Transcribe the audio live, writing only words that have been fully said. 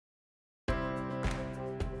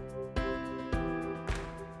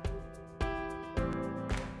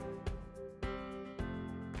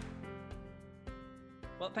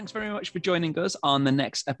Well, thanks very much for joining us on the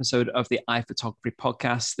next episode of the iPhotography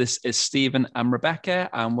podcast. This is Stephen and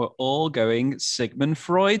Rebecca, and we're all going Sigmund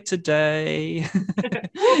Freud today.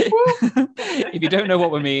 If you don't know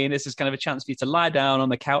what we mean, this is kind of a chance for you to lie down on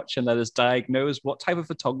the couch and let us diagnose what type of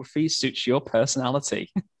photography suits your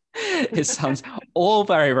personality. It sounds all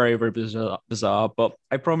very, very, very bizarre, but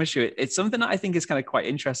I promise you, it's something that I think is kind of quite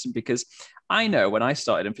interesting because I know when I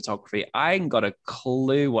started in photography, I ain't got a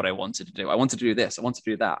clue what I wanted to do. I wanted to do this, I want to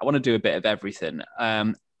do that, I want to do a bit of everything.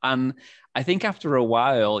 And I think after a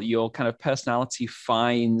while, your kind of personality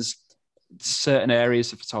finds certain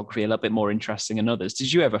areas of photography a little bit more interesting than others.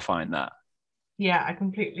 Did you ever find that? Yeah, I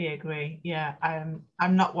completely agree. Yeah,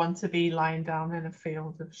 I'm not one to be lying down in a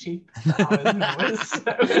field of sheep for hours and hours. So.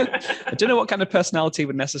 I don't know what kind of personality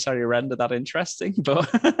would necessarily render that interesting, but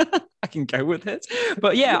I can go with it.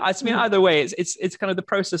 But yeah, I mean, either way, it's kind of the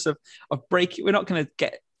process of breaking. We're not going to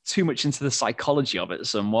get too much into the psychology of it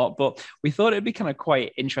somewhat, but we thought it'd be kind of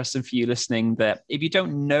quite interesting for you listening that if you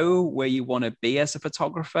don't know where you want to be as a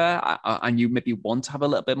photographer and you maybe want to have a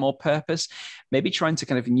little bit more purpose, maybe trying to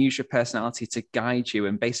kind of use your personality to guide you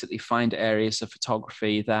and basically find areas of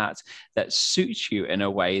photography that suits you in a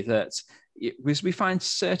way that because we find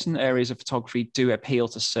certain areas of photography do appeal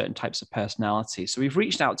to certain types of personality. So we've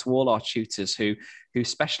reached out to all our tutors who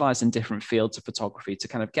specialize in different fields of photography to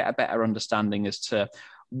kind of get a better understanding as to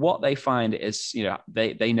what they find is,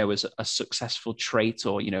 they know as a successful trait,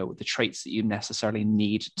 or, the traits that you necessarily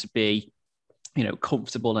need to be,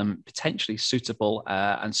 comfortable and potentially suitable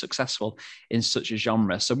and successful in such a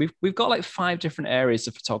genre. So we've got like 5 different areas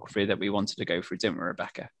of photography that we wanted to go through, didn't we,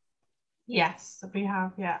 Rebecca? Yes, we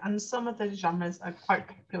have, yeah. And some of the genres are quite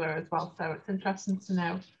popular as well. So it's interesting to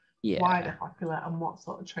know why they're popular and what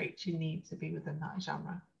sort of traits you need to be within that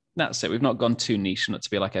genre. That's it. We've not gone too niche not to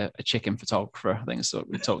be like a chicken photographer. I think it's what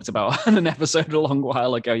we talked about in an episode a long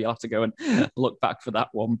while ago. You'll have to go and look back for that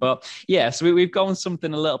one. But yeah, so we've gone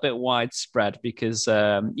something a little bit widespread because,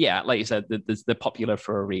 like you said, they're popular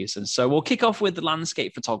for a reason. So we'll kick off with the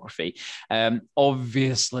landscape photography.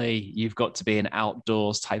 Obviously, you've got to be an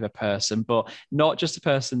outdoors type of person, but not just a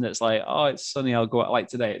person that's like, oh, it's sunny, I'll go out. Like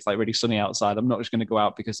today, it's like really sunny outside. I'm not just going to go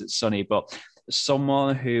out because it's sunny, but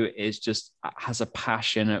someone who is just has a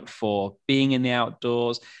passion for being in the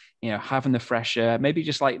outdoors, having the fresh air, maybe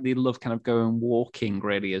just like they love kind of going walking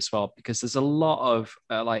really as well, because there's a lot of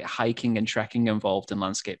like hiking and trekking involved in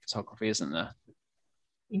landscape photography, isn't there?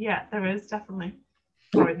 Yeah, there is definitely.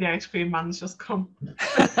 Sorry, the ice cream man's just come.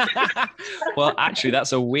 Well, actually,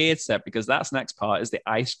 that's a weird step because that's next part is the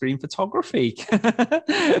ice cream photography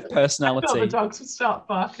personality. I thought the dogs would start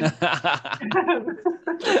barking.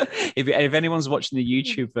 If anyone's watching the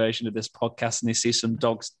YouTube version of this podcast and they see some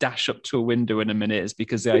dogs dash up to a window in a minute, it's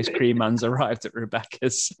because the ice cream man's arrived at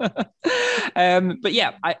Rebecca's. But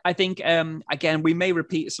yeah, I think, again, we may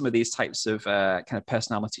repeat some of these types of kind of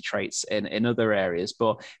personality traits in other areas,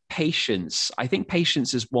 but patience, I think patience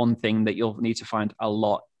is one thing that you'll need to find a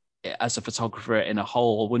lot as a photographer in a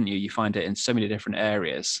whole, wouldn't you? You find it in so many different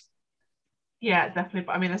areas. Yeah, definitely.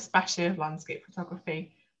 But I mean, especially with landscape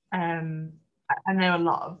photography, I know a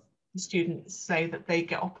lot of students say that they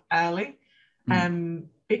get up early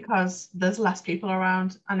because there's less people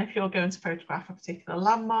around. And if you're going to photograph a particular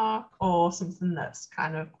landmark or something that's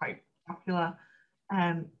kind of quite popular,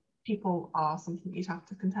 people are something you'd have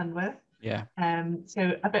to contend with. Yeah.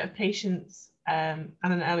 So a bit of patience and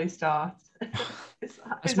an early start.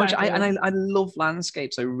 As much I love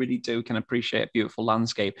landscapes, I really do can appreciate a beautiful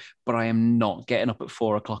landscape, but I am not getting up at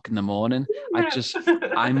 4 o'clock in the morning.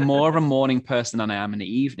 I'm more of a morning person than I am in the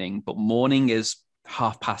evening, but morning is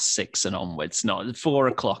 6:30 and onwards. Not 4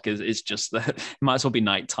 o'clock is just the might as well be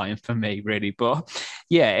nighttime for me, really. But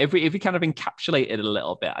yeah, if we kind of encapsulate it a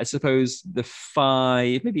little bit, I suppose the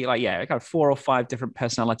 5, maybe like kind of 4 or 5 different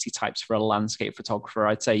personality types for a landscape photographer.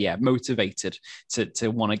 I'd say motivated to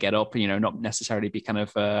want to get up, not necessarily be kind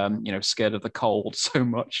of scared of the cold so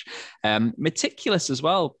much. Meticulous as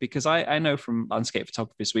well, because I know from landscape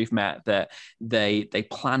photographers we've met that they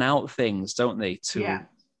plan out things, don't they, to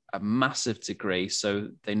a massive degree, so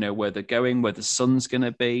they know where they're going, where the sun's going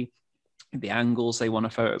to be, the angles they want to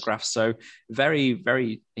photograph. So very,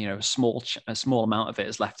 very, a small amount of it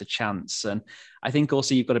is left to chance. And I think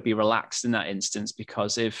also you've got to be relaxed in that instance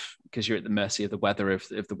because you're at the mercy of the weather. If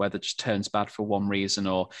the weather just turns bad for one reason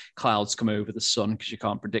or clouds come over the sun, because you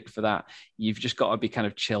can't predict for that, you've just got to be kind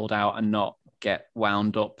of chilled out and not get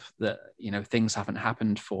wound up that things haven't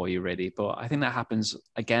happened for you really. But I think that happens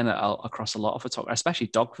again across a lot of photography, especially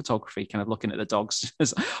dog photography, kind of looking at the dogs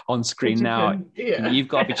on screen now. You've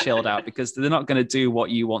got to be chilled out because they're not going to do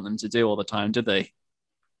what you want them to do all the time, do they?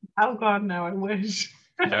 Oh god, no, I wish.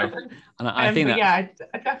 No, and I think but that yeah,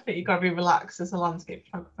 I definitely got to be relaxed as a landscape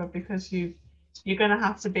photographer, because you're going to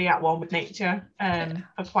have to be at one with nature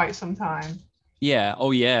for quite some time. yeah, oh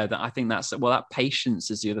yeah, I think that's, well, that patience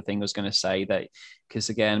is the other thing I was going to say, that because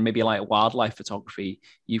again, maybe like wildlife photography,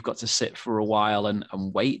 you've got to sit for a while and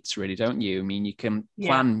wait, really, don't you? I mean, you can Yeah.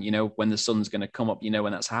 plan, when the sun's going to come up,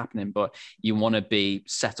 when that's happening, but you want to be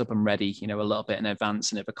set up and ready, a little bit in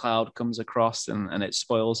advance. And if a cloud comes across and it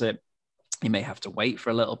spoils it, you may have to wait for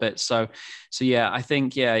a little bit. So yeah, I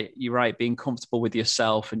think, yeah, you're right. Being comfortable with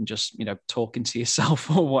yourself and just, talking to yourself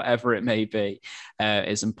or whatever it may be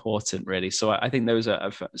is important, really. So I think those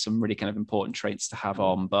are some really kind of important traits to have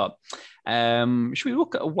on. But should we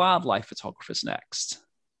look at wildlife photographers next?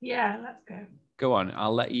 Yeah, let's go. Go on.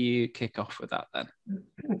 I'll let you kick off with that then.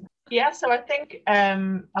 Yeah, so I think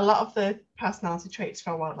a lot of the personality traits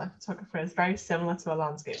for a wildlife photographer is very similar to a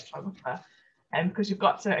landscape photographer, because you've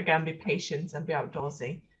got to, again, be patient and be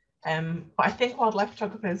outdoorsy. But I think wildlife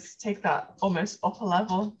photographers take that almost up a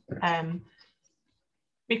level,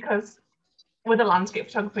 because with a landscape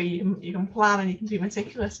photographer, you can plan and you can be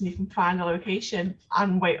meticulous and you can find a location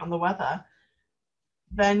and wait on the weather.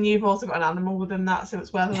 Then you've also got an animal within that, so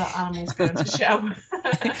it's whether that animal's going to show.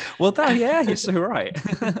 Well, yeah, you're so right.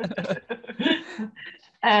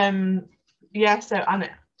 Yeah, so, and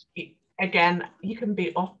again, you can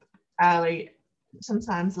be up early,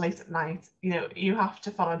 sometimes late at night. You have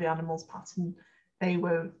to follow the animal's pattern. They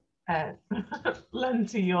won't lend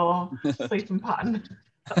to your sleeping pattern,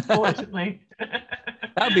 unfortunately.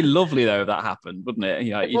 That would be lovely though if that happened, wouldn't it?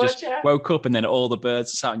 You just yeah. woke up and then all the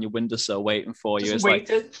birds are sat on your windowsill waiting for you. Just It's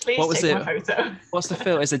waited. like, Please what was take it? my photo. What's the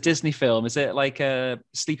film? It's a Disney film. Is it like a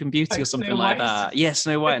Sleeping Beauty Like or something Snow like White. that? Yeah,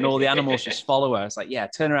 Snow White, and all the animals just follow her. It's like, yeah,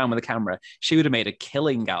 turn around with the camera. She would have made a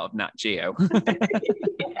killing out of Nat Geo.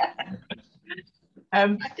 Yeah.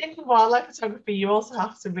 I think with wildlife photography, you also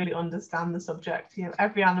have to really understand the subject.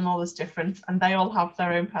 Every animal is different and they all have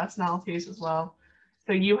their own personalities as well.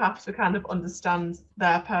 So you have to kind of understand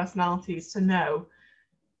their personalities to know,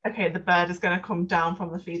 okay, the bird is going to come down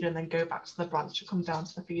from the feeder and then go back to the branch or come down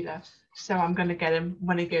to the feeder. So I'm going to get him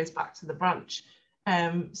when he goes back to the branch.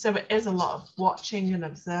 So it is a lot of watching and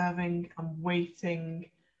observing and waiting,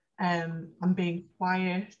 and being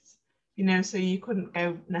quiet. So you couldn't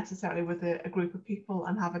go necessarily with a group of people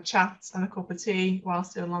and have a chat and a cup of tea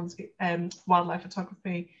whilst doing landscape, wildlife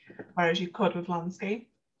photography, whereas you could with landscape.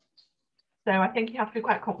 So I think you have to be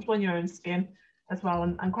quite comfortable in your own skin as well,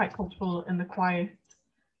 and quite comfortable in the quiet,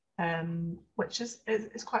 which is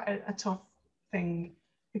quite a tough thing,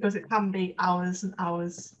 because it can be hours and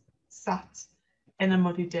hours sat in a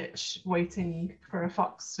muddy ditch waiting for a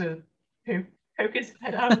fox to poke his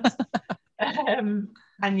head out.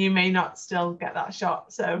 And you may not still get that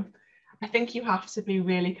shot. So I think you have to be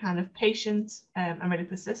really kind of patient and really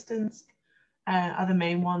persistent are the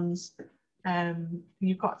main ones.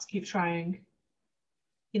 You've got to keep trying.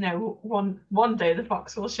 One day the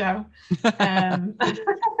fox will show. But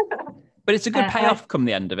it's a good payoff come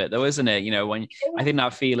the end of it, though, isn't it? When I think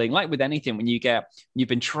that feeling, like with anything, when you've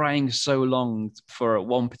been trying so long for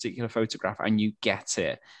one particular photograph and you get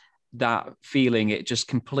it, that feeling, it just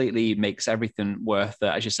completely makes everything worth it.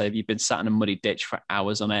 As you say, if you've been sat in a muddy ditch for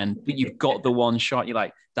hours on end, but you've got the one shot, you're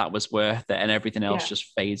like, that was worth it, and everything else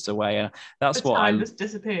just fades away. And that's what time just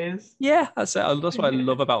disappears. Yeah, that's it. That's what I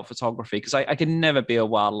love about photography, because I can never be a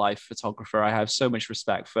wildlife photographer. I have so much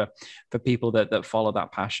respect for people that follow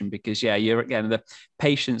that passion, because you're, again, the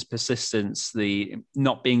patience, persistence, the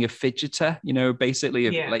not being a fidgeter, basically,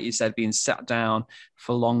 like you said, being sat down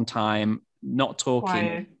for a long time, not talking.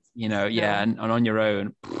 Quiet. And on your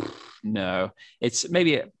own. No, it's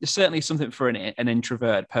certainly something for an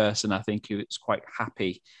introverted person, I think, who's quite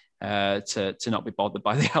happy to not be bothered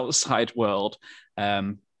by the outside world.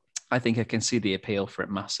 I think I can see the appeal for it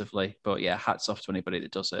massively. But yeah, hats off to anybody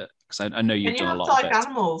that does it, because I know you've done a lot of it.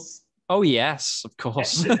 Animals. Oh yes, of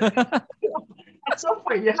course. At some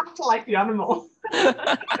point, you have to like the animal.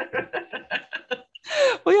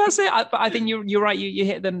 Well, yeah, that's it. But I think you're right. You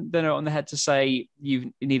hit the note on the head to say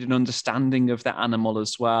you need an understanding of the animal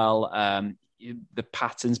as well. The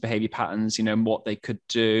patterns, behavior patterns, what they could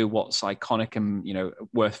do, what's iconic and,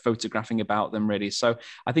 worth photographing about them, really. So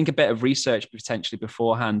I think a bit of research potentially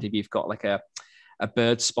beforehand, if you've got like a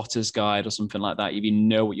bird spotter's guide or something like that, if you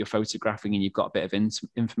know what you're photographing and you've got a bit of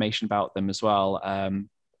information about them as well,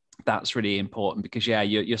 that's really important, because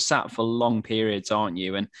you're sat for long periods, aren't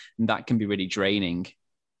you? And that can be really draining.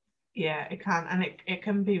 Yeah, it can. And it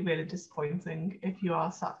can be really disappointing if you are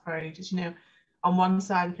sat for ages. On one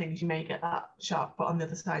side of things, you may get that shot, but on the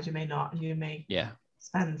other side, you may not. And you may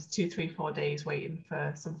spend 2, 3, 4 days waiting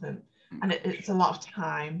for something. and it's a lot of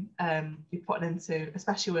time you're putting into,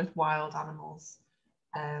 especially with wild animals.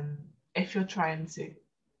 If you're trying to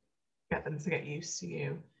get them to get used to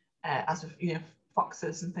you, as with, you know,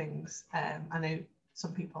 foxes and things. I know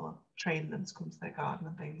some people train them to come to their garden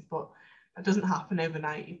and things, but it doesn't happen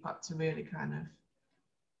overnight. You've got to really kind of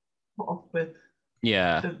put up with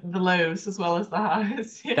the lows as well as the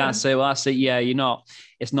highs. Yeah. That's it. Yeah,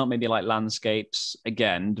 it's not maybe like landscapes,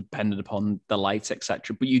 again, dependent upon the light,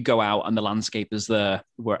 etc. But you go out and the landscape is there,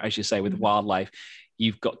 where, as you say, with wildlife,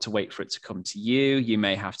 you've got to wait for it to come to you. You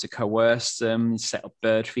may have to coerce them, set up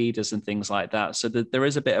bird feeders and things like that. So there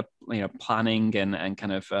is a bit of, planning and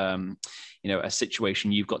kind of, a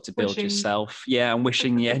situation you've got to build yourself. Yeah, and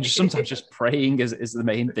wishing, just sometimes just praying is the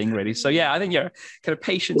main thing, really. So yeah, I think kind of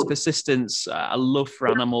patience, persistence, a love for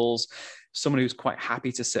animals, someone who's quite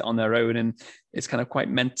happy to sit on their own and is kind of quite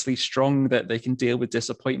mentally strong that they can deal with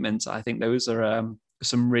disappointment. I think those are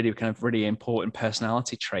some really important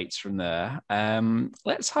personality traits from there.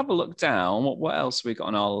 Let's have a look down. What else have we got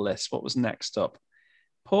on our list? What was next up?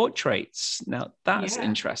 Portraits. Now that's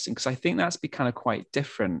interesting, because I think that's be kind of quite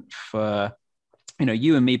different for,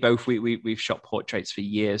 you and me both. We've shot portraits for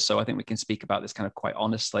years, so I think we can speak about this kind of quite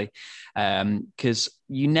honestly, because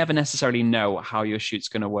you never necessarily know how your shoot's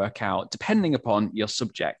going to work out, depending upon your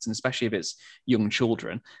subject, and especially if it's young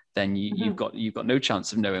children, then you've got no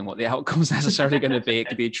chance of knowing what the outcome's necessarily going to be. It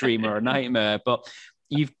could be a dream or a nightmare, but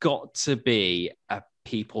you've got to be a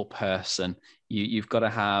people person. You've got to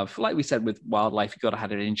have, like we said with wildlife, you've got to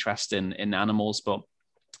have an interest in animals, but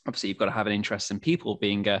obviously you've got to have an interest in people,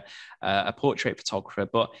 being a portrait photographer.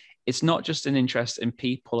 But it's not just an interest in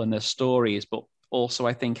people and their stories, but also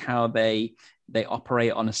I think how they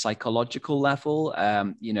operate on a psychological level.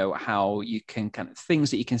 How you can kind of things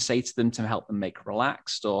that you can say to them to help them make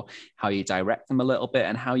relaxed, or how you direct them a little bit,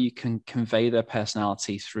 and how you can convey their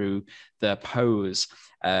personality through their pose.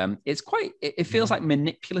 It feels like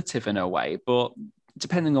manipulative in a way, but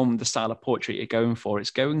depending on the style of portrait you're going for,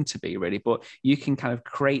 it's going to be really, but you can kind of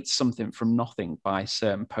create something from nothing by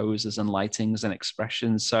certain poses and lightings and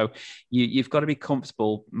expressions. So you've got to be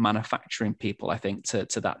comfortable manufacturing people, I think,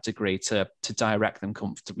 to that degree, to direct them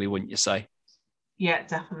comfortably, wouldn't you say? Yeah,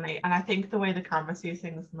 definitely. And I think the way the camera sees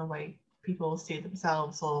things and the way people see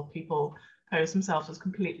themselves or people pose themselves is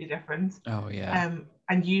completely different. Oh yeah.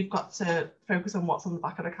 And you've got to focus on what's on the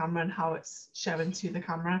back of the camera and how it's shown to the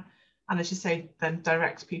camera. And as you say, then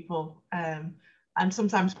direct people, and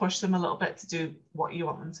sometimes push them a little bit to do what you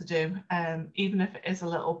want them to do, even if it is a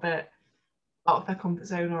little bit out of their comfort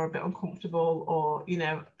zone or a bit uncomfortable, or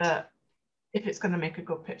that if it's going to make a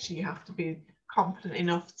good picture, you have to be confident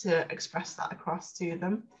enough to express that across to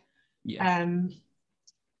them. Yeah. And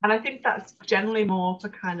I think that's generally more for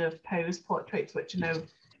kind of pose portraits, which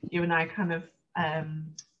you and I kind of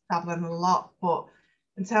dabble in a lot. But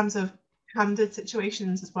in terms of candid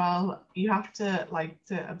situations as well, you have to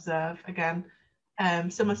observe again,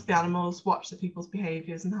 similar to the animals, watch the people's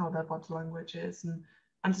behaviors and how their body language is,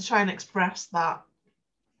 and to try and express that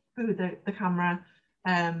through the camera,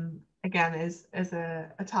 again, is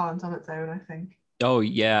a talent on its own, I think. Oh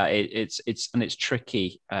yeah, it's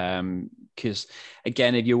tricky, because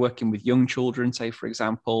again, if you're working with young children, say for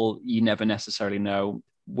example, you never necessarily know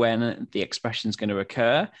when the expression is going to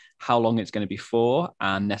occur, how long it's going to be for,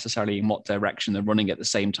 and necessarily in what direction they're running at the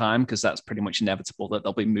same time, because that's pretty much inevitable that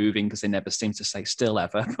they'll be moving, because they never seem to stay still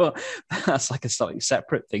ever. But that's like a slightly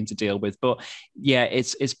separate thing to deal with. But yeah,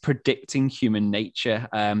 it's predicting human nature.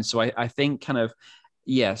 So I think kind of,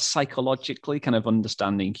 yeah, psychologically kind of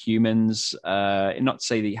understanding humans, not to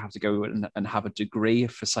say that you have to go and have a degree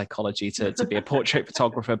for psychology to be a portrait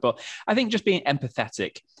photographer, but I think just being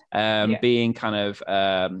empathetic, being kind of,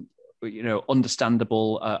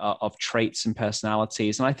 understandable of traits and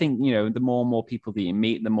personalities. And I think, the more and more people that you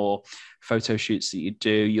meet, the more photo shoots that you do,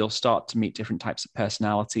 you'll start to meet different types of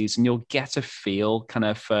personalities, and you'll get a feel kind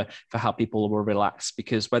of for how people will relax,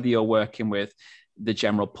 because whether you're working with the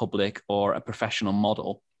general public or a professional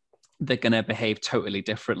model, they're going to behave totally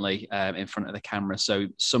differently in front of the camera. So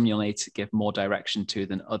some you'll need to give more direction to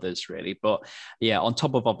than others, really. But yeah, on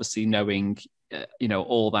top of obviously knowing,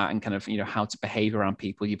 all that and kind of, how to behave around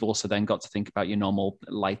people, you've also then got to think about your normal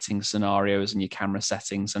lighting scenarios and your camera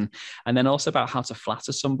settings, and then also about how to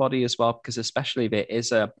flatter somebody as well, because especially if it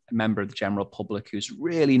is a member of the general public who's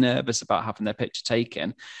really nervous about having their picture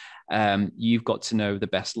taken, you've got to know the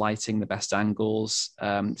best lighting, the best angles.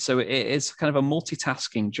 So it is kind of a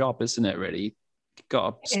multitasking job, isn't it, really? You've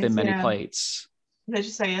got to spin many plates. And as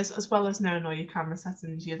you say, as well as knowing all your camera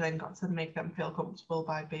settings, you then got to make them feel comfortable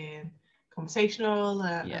by being conversational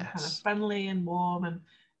and kind of friendly and warm. And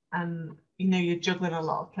and you're juggling a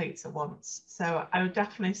lot of plates at once. So I would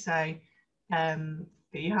definitely say that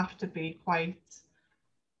you have to be quite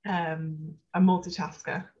a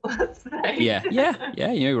multitasker, let's say.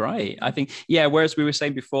 Yeah, you're right. I think, yeah, whereas we were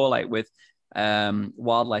saying before, like with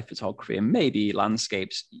wildlife photography and maybe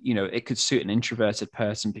landscapes, it could suit an introverted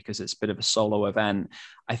person because it's a bit of a solo event.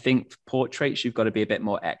 I think portraits, you've got to be a bit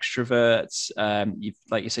more extrovert. You've,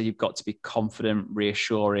 like you said, you've got to be confident,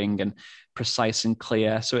 reassuring, and precise and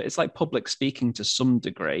clear. So it's like public speaking to some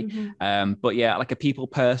degree. But yeah, like a people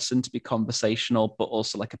person to be conversational, but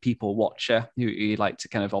also like a people watcher who you like to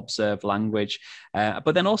kind of observe language.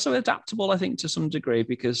 But then also adaptable, I think, to some degree,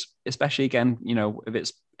 because especially again, if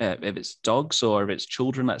it's dogs or if it's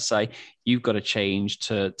children, let's say, you've got to change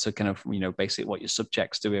to kind of, basically what your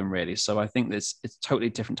subject's doing, really. So I think it's totally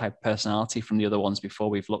different type of personality from the other ones before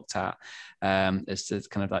we've looked at, as to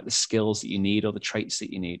kind of like the skills that you need or the traits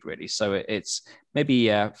that you need, really. So it's maybe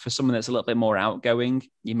for someone that's a little bit more outgoing,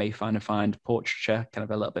 you may find portraiture kind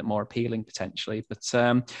of a little bit more appealing potentially.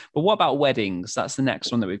 But what about weddings? That's the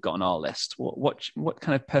next one that we've got on our list. What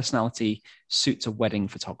kind of personality suits a wedding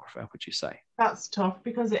photographer, would you say? That's tough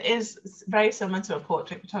because it is very similar to a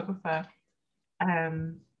portrait photographer,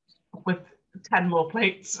 with 10 more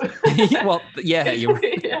plates. Well, yeah, you're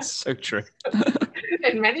right. Yeah. It's so true.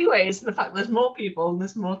 In many ways, the fact there's more people and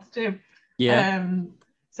there's more to do. Yeah.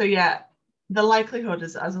 So yeah, the likelihood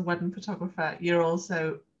is, as a wedding photographer, you're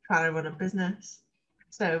also trying to run a business.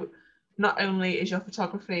 So not only is your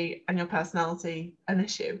photography and your personality an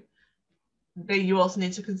issue, but you also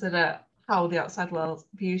need to consider how the outside world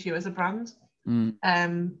views you as a brand.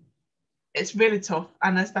 It's really tough,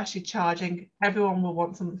 and especially charging. Everyone will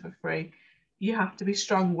want something for free. You have to be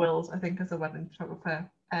strong-willed, I think, as a wedding photographer,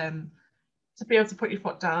 to be able to put your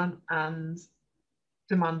foot down and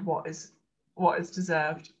demand what is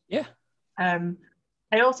deserved. Yeah.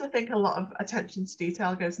 I also think a lot of attention to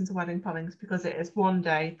detail goes into wedding plannings because it is one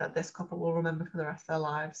day that this couple will remember for the rest of their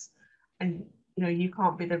lives, and you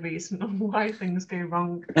can't be the reason why things go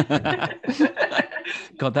wrong.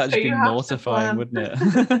 God, that'd just be mortifying, wouldn't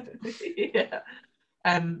it? Yeah.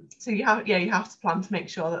 So you have to plan to make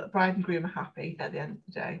sure that the bride and groom are happy at the end of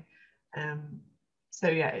the day. So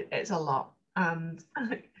yeah, it's a lot, and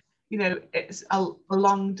it's a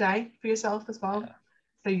long day for yourself as well. Yeah.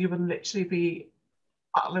 So you would literally be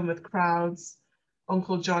battling with crowds.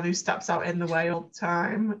 Uncle John who steps out in the way all the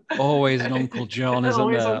time. Always an Uncle John, isn't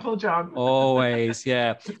always there? Uncle John. Always,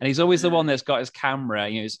 yeah. And he's always the one that's got his camera.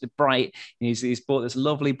 It's bright. He's bought this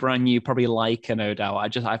lovely brand new, probably Leica, no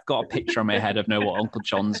doubt. I've got a picture in my head of what Uncle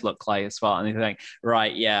John's look like as well. And you think,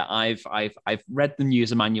 right, yeah, I've read the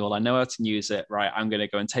user manual. I know how to use it. Right, I'm going to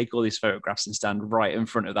go and take all these photographs and stand right in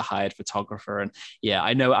front of the hired photographer. And yeah,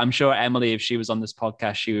 I'm sure Emily, if she was on this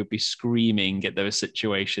podcast, she would be screaming at those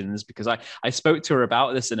situations, because I spoke to her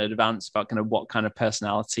about this in advance, about kind of what kind of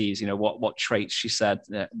personalities, what traits she said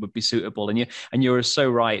would be suitable. And you're so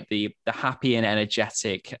right. The happy and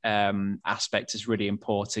energetic aspect is really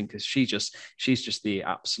important, because she's just the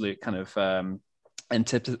absolute kind of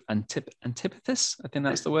antithesis, I think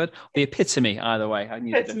that's the word. The epitome, either way. I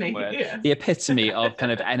need a different word. Yeah. The epitome of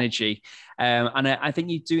kind of energy. And I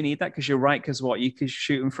think you do need that, because you're right, because you could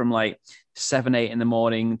shoot them from like 7, 8 in the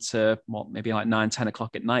morning to maybe like 9, 10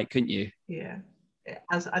 o'clock at night, couldn't you? Yeah.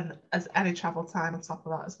 As any travel time on top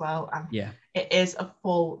of that as well. And yeah, it is a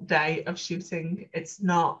full day of shooting. It's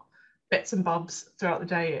not bits and bobs throughout the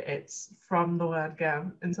day. It's from the word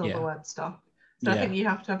go until the word stop. So I think you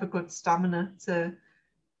have to have a good stamina to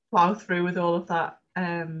plow through with all of that,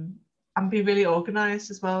 and be really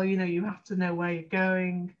organized as well. You have to know where you're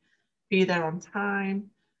going, be there on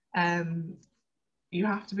time. You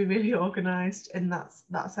have to be really organized in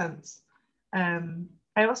that sense.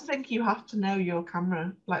 I also think you have to know your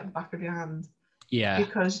camera like the back of your hand. Yeah.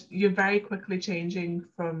 Because you're very quickly changing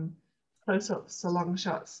from close-ups to long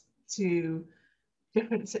shots to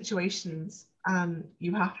different situations, and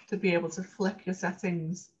you have to be able to flick your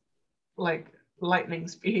settings like lightning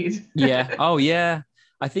speed. Yeah. Oh, yeah.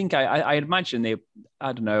 I think I imagine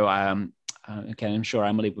I don't know. Again, I'm sure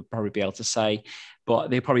Emily would probably be able to say, but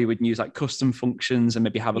they probably would use like custom functions and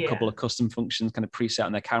maybe have a couple of custom functions kind of preset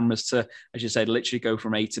on their cameras to, as you said, literally go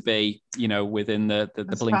from A to B, within the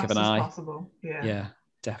blink of an eye. Possible. Yeah. Yeah,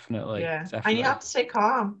 definitely. Yeah. Definitely. And you have to stay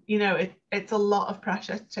calm. It's a lot of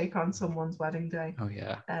pressure to take on someone's wedding day. Oh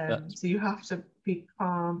yeah. So you have to be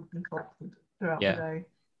calm and collected throughout the day.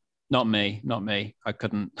 Not me. I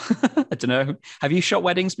couldn't. I don't know. Have you shot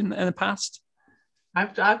weddings in the past?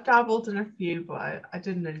 I've dabbled in a few, but I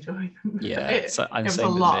didn't enjoy them. Yeah, it was a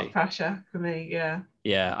lot of pressure for me. Yeah.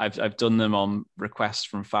 Yeah, I've done them on requests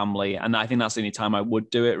from family, and I think that's the only time I would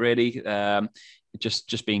do it really.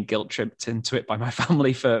 Just being guilt tripped into it by my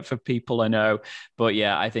family for people I know. But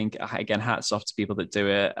yeah, I think again, hats off to people that do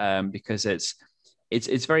it, because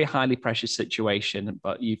it's very highly precious situation,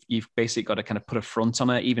 but you've basically got to kind of put a front on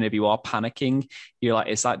it, even if you are panicking. You're like,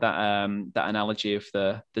 it's like that analogy of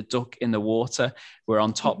the duck in the water, where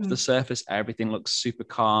on top of the surface everything looks super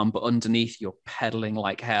calm, but underneath you're pedaling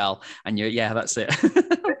like hell, and yeah, that's it.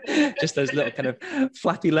 Just those little kind of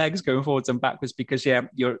flappy legs going forwards and backwards, because yeah,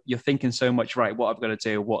 you're thinking so much, right? What I've got to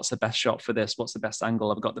do? What's the best shot for this? What's the best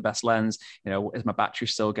angle? I've got the best lens. You know, is my battery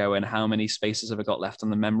still going? How many spaces have I got left on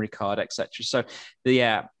the memory card, etc. So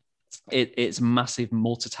yeah, it's massive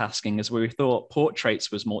multitasking. As we thought portraits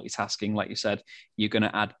was multitasking, like you said, you're going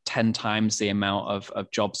to add 10 times the amount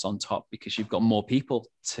of jobs on top, because you've got more people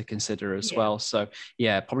to consider as well. So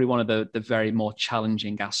yeah, probably one of the very more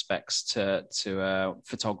challenging aspects to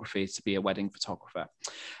photography, to be a wedding photographer.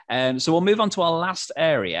 So we'll move on to our last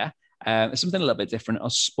area. Something a little bit different,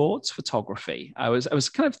 sports photography. I was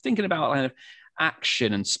kind of thinking about kind of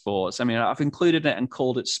action and sports. I mean, I've included it and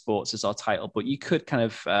called it sports as our title, but you could kind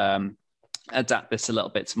of adapt this a little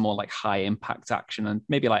bit to more like high impact action and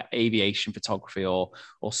maybe like aviation photography or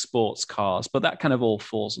sports cars. But that kind of all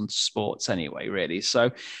falls into sports anyway, really. So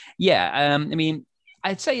yeah, I mean,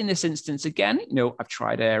 I'd say in this instance, again, you know, I've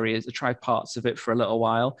tried parts of it for a little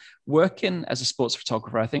while. Working as a sports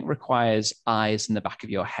photographer, I think, requires eyes in the back of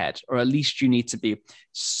your head, or at least you need to be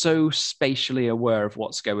so spatially aware of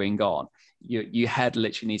what's going on. Your head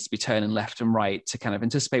literally needs to be turning left and right to kind of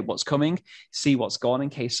anticipate what's coming, see what's gone in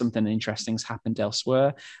case something interesting's happened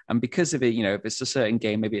elsewhere. And because of it, you know, if it's a certain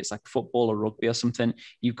game, maybe it's like football or rugby or something,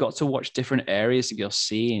 you've got to watch different areas of your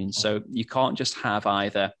scene. So you can't just have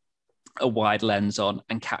either a wide lens on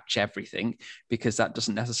and catch everything, because that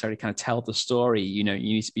doesn't necessarily kind of tell the story. You know,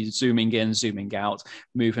 you need to be zooming in, zooming out,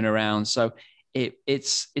 moving around. So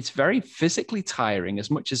it's very physically tiring as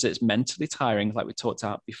much as it's mentally tiring, like we talked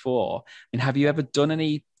about before. And have you ever done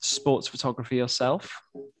any sports photography yourself?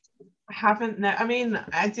 I haven't. No, I mean,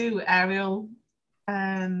 I do aerial,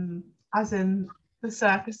 as in the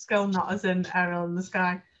surface skill, not as in aerial in the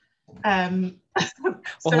sky.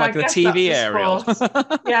 So like the TV aerial.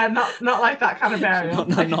 Yeah, not like that kind of aerial.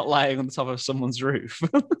 not lying on the top of someone's roof.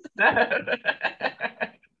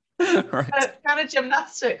 Right. Kind of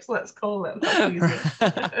gymnastics, let's call it.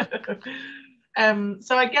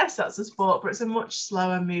 So I guess that's a sport, but it's a much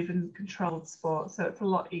slower moving, controlled sport, so it's a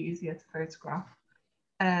lot easier to photograph.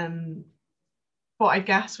 But I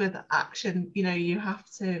guess with action, you know, you have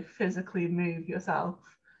to physically move yourself,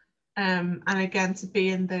 and again, to be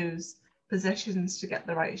in those positions to get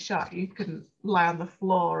the right shot, you can lie on the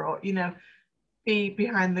floor, or, you know, be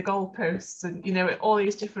behind the goalposts, and, you know, all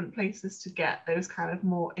these different places to get those kind of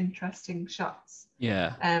more interesting shots.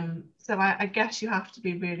 Yeah. So I guess you have to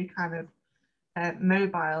be really kind of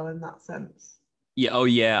mobile in that sense. Yeah. Oh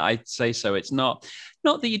yeah, I'd say so. It's not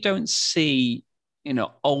that you don't see, you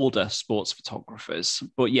know, older sports photographers,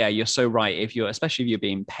 but yeah, you're so right. Especially if you're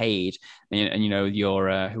being paid, and you know,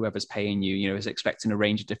 your whoever's paying you, you know, is expecting a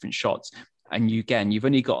range of different shots, and you've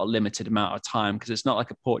only got a limited amount of time, because it's not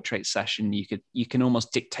like a portrait session. You can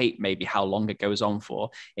almost dictate maybe how long it goes on for.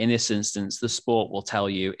 In this instance, the sport will tell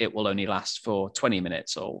you it will only last for 20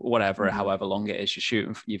 minutes or whatever, however long it is you're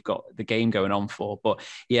shooting. You've got the game going on for. But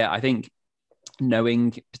yeah, I think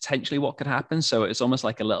knowing potentially what could happen. So it's almost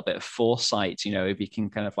like a little bit of foresight, you know, if you can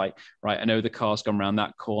kind of like, right, I know the car's gone around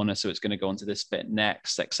that corner, so it's going to go into this bit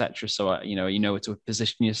next, etc. So, you know to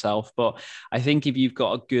position yourself. But I think if you've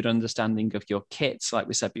got a good understanding of your kits, like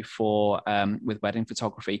we said before, with wedding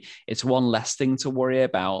photography, it's one less thing to worry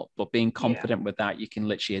about. But being confident with that, you can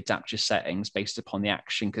literally adapt your settings based upon the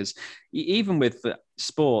action. Because even with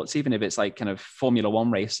sports, even if it's like kind of Formula One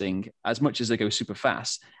racing, as much as they go super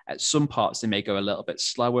fast, at some parts they may go a little bit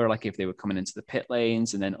slower, like if they were coming into the pit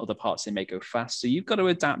lanes, and then other parts they may go fast. So you've got to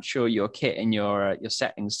adapt your kit and your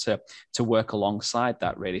settings to work alongside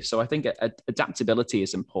that, really. So I think adaptability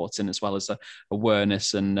is important, as well as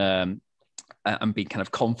awareness and being kind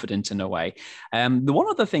of confident in a way. The one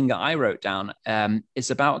other thing that I wrote down is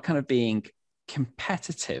about kind of being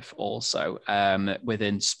competitive also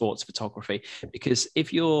within sports photography, because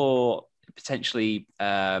if you're potentially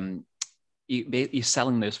you're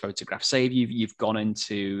selling those photographs, say if you've gone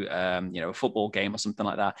into a football game or something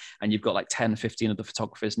like that, and you've got like 10 15 other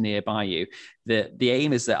photographers nearby you, the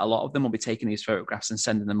aim is that a lot of them will be taking these photographs and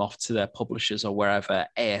sending them off to their publishers or wherever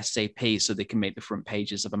ASAP, so they can make the front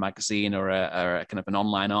pages of a magazine or a kind of an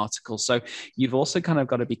online article. So you've also kind of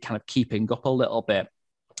got to be kind of keeping up a little bit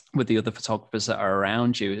with the other photographers that are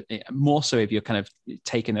around you, more so if you're kind of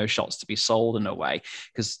taking those shots to be sold in a way,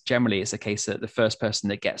 because generally it's the case that the first person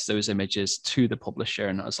that gets those images to the publisher,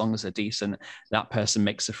 and as long as they're decent, that person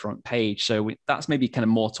makes the front page. So that's maybe kind of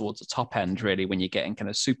more towards the top end, really, when you're getting kind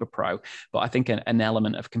of super pro. But I think an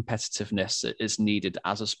element of competitiveness is needed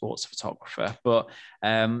as a sports photographer. But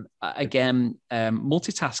again,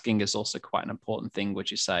 multitasking is also quite an important thing,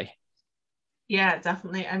 would you say? Yeah,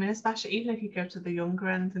 definitely. I mean, especially even if you go to the younger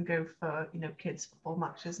end and go for, you know, kids' football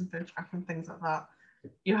matches and photographing things like that,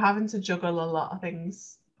 you're having to juggle a lot of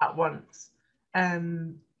things at once.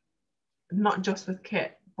 Not just with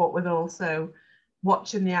kit, but with also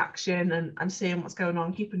watching the action and seeing what's going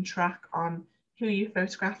on, keeping track on who you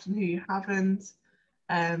photographed and who you haven't,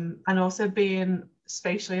 and also being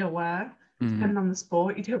spatially aware. Depending on the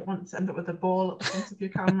sport, you don't want to end up with a ball at the front of your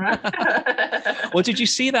camera. Well, did you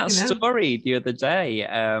see that story the other day?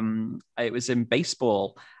 It was in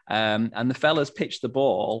baseball, and the fella's pitched the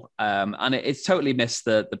ball, and it's totally missed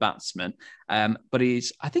the batsman. But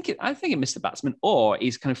I think it missed the batsman, or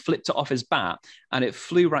he's kind of flipped it off his bat, and it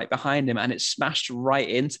flew right behind him, and it smashed right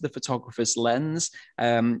into the photographer's lens.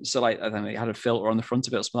 So like, I don't know, it had a filter on the front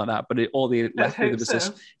of it or something like that, but all the left with it was this.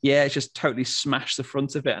 Yeah, it just totally smashed the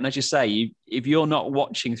front of it. And as you say, if you're not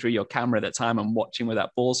watching through your camera at that time and watching where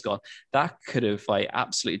that ball's gone, that could have like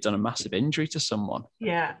absolutely done a massive injury to someone.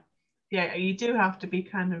 Yeah, you do have to be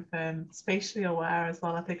kind of spatially aware as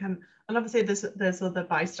well, I think, and obviously there's other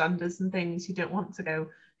bystanders and things. You don't want to go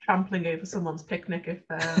trampling over someone's picnic if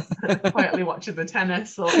they're quietly watching the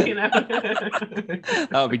tennis, or that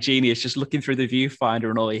would be genius, just looking through the viewfinder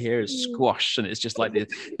and all you hear is squash, and it's just like the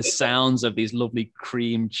sounds of these lovely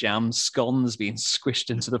cream jam scones being squished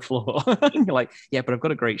into the floor. You're like, yeah, but I've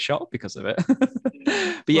got a great shot because of it.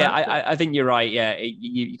 But yeah, I think you're right. Yeah,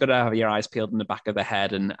 you got to have your eyes peeled in the back of the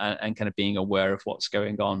head and kind of being aware of what's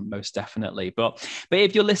going on, most definitely. But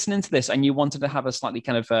if you're listening to this and you wanted to have a slightly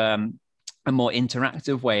kind of a more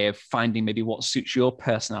interactive way of finding maybe what suits your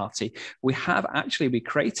personality, we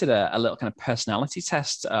created a little kind of personality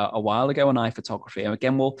test a while ago on iPhotography. And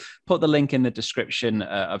again, we'll put the link in the description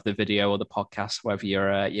of the video or the podcast, wherever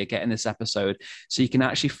you're getting this episode, so you can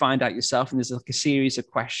actually find out yourself. And there's like a series of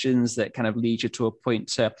questions that kind of lead you to a point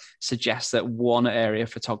to suggest that one area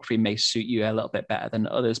of photography may suit you a little bit better than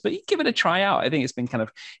others. But you give it a try out. I think it's been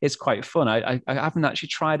it's quite fun. I haven't actually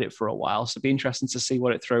tried it for a while, so it'd be interesting to see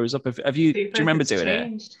what it throws up. Have you? Do you remember doing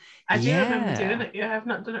it? I do remember doing it. Yeah, I've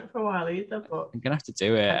not done it for a while either, but I'm gonna have to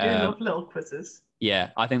do it. I do love little quizzes.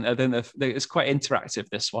 Yeah, I think it's quite interactive,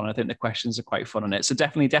 this one. I think the questions are quite fun on it. So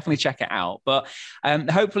definitely check it out. But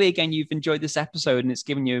hopefully, again, you've enjoyed this episode and it's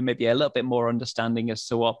given you maybe a little bit more understanding as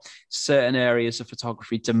to what certain areas of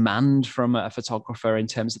photography demand from a photographer in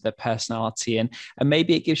terms of their personality. And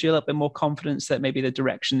maybe it gives you a little bit more confidence that maybe the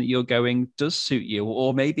direction that you're going does suit you,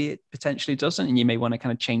 or maybe it potentially doesn't. And you may want to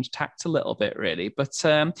kind of change tact a little bit, really. But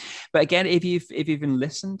again, if you've even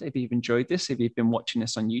listened, if you've enjoyed this, if you've been watching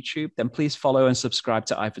this on YouTube, then please follow and subscribe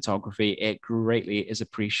to iPhotography. It greatly is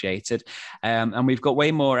appreciated. And we've got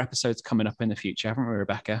way more episodes coming up in the future, haven't we,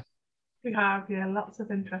 Rebecca? We have, yeah, lots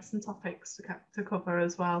of interesting topics to cover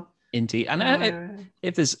as well. Indeed. And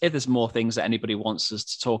if there's more things that anybody wants us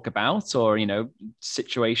to talk about, or,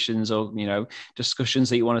 situations or, discussions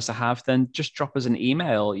that you want us to have, then just drop us an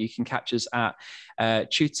email. You can catch us at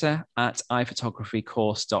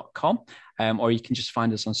tutor@iphotographycourse.com. Or you can just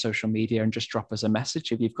find us on social media and just drop us a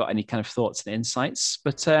message if you've got any kind of thoughts and insights.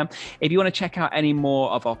 But if you want to check out any more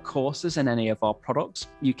of our courses and any of our products,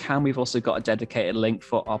 you can. We've also got a dedicated link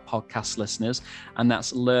for our podcast listeners, and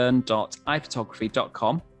that's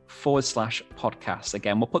learn.iphotography.com/podcast.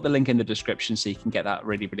 Again, we'll put the link in the description so you can get that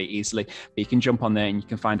really, really easily. But you can jump on there and you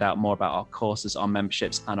can find out more about our courses, our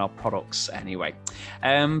memberships, and our products anyway.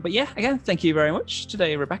 But yeah, again, thank you very much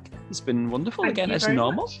today, Rebecca. It's been wonderful again, as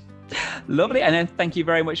normal. Much. Lovely. And then thank you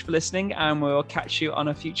very much for listening, and we'll catch you on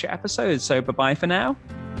a future episode. So bye-bye for now.